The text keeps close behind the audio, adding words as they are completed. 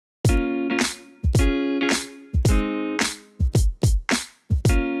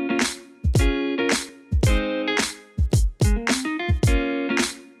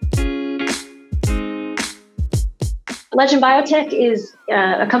Legend Biotech is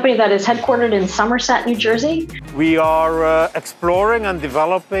a company that is headquartered in Somerset, New Jersey. We are exploring and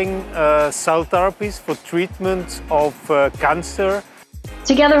developing cell therapies for treatment of cancer.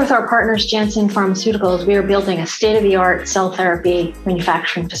 Together with our partners, Janssen Pharmaceuticals, we are building a state-of-the-art cell therapy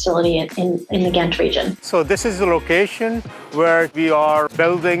manufacturing facility in the Ghent region. So this is the location where we are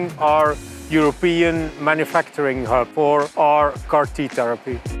building our European manufacturing hub for our CAR-T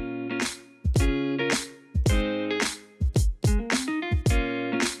therapy.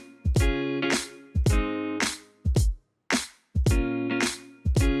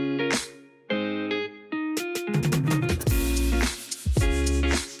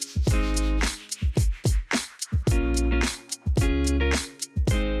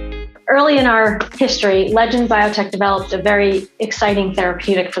 Early in our history, Legend Biotech developed a very exciting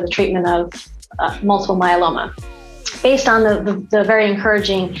therapeutic for the treatment of multiple myeloma. Based on the very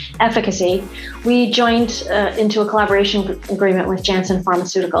encouraging efficacy, we joined into a collaboration agreement with Janssen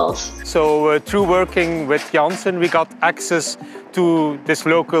Pharmaceuticals. So through working with Janssen, we got access to this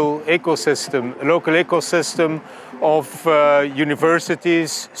local ecosystem of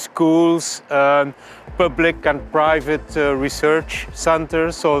universities, schools, public and private research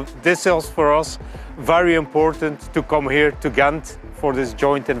centers. So this is for us very important to come here to Ghent for this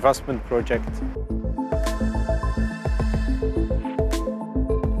joint investment project.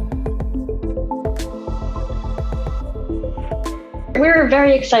 We're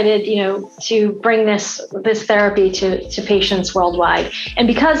very excited, to bring this therapy to patients worldwide. And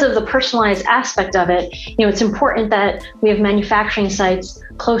because of the personalized aspect of it, it's important that we have manufacturing sites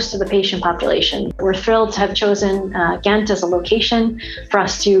close to the patient population. We're thrilled to have chosen Ghent as a location for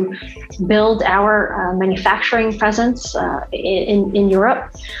us to build our manufacturing presence in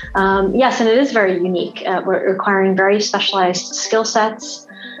Europe. Yes, and it is very unique. We're requiring very specialized skill sets,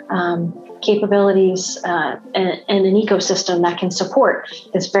 capabilities, and an ecosystem that can support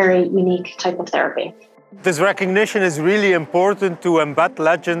this very unique type of therapy. This recognition is really important to embed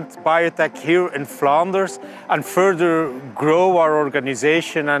Legend Biotech here in Flanders and further grow our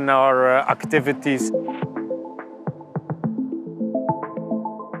organization and our activities.